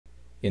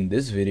In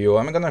this video,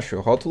 I'm gonna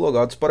show how to log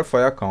out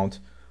Spotify account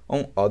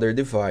on other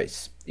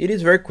device. It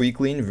is very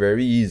quickly and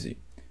very easy.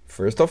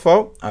 First of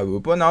all, I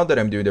will point out that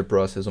I'm doing the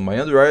process on my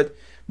Android,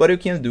 but you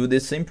can do the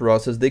same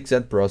process, the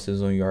exact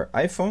process on your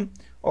iPhone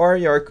or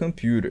your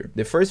computer.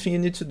 The first thing you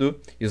need to do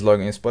is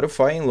log in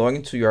Spotify and log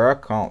into your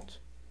account.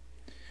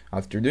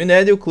 After doing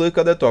that, you click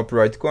at the top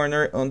right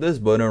corner on this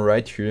button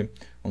right here,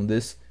 on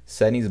this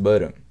settings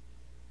button.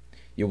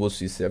 You will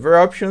see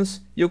several options.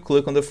 You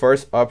click on the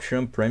first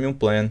option, premium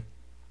plan.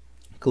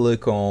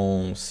 Click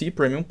on see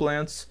premium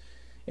plans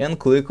and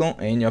click on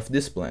any of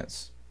these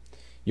plans.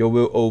 You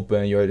will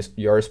open your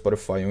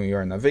Spotify on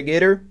your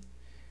navigator.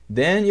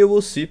 Then you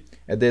will see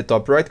at the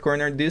top right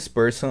corner this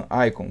person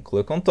icon.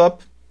 Click on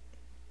top.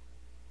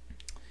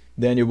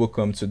 Then you will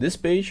come to this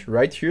page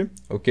right here,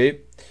 okay?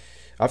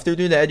 After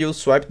doing that, you'll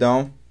swipe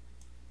down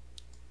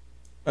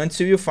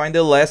until you find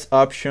the last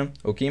option,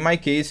 okay? In my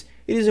case,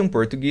 it is in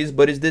Portuguese,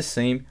 but it's the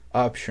same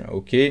option,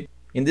 okay?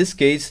 In this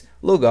case,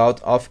 log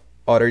out of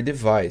other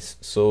device.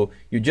 So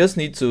you just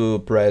need to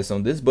press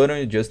on this button,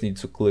 you just need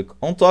to click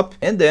on top,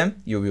 and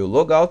then you will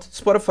log out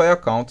Spotify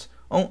account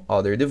on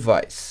other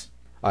device.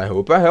 I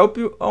hope I help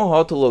you on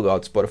how to log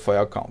out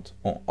Spotify account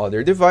on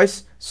other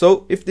device.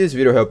 So if this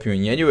video helped you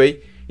in any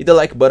way, hit the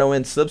like button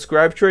and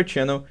subscribe to our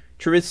channel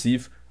to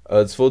receive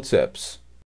useful tips.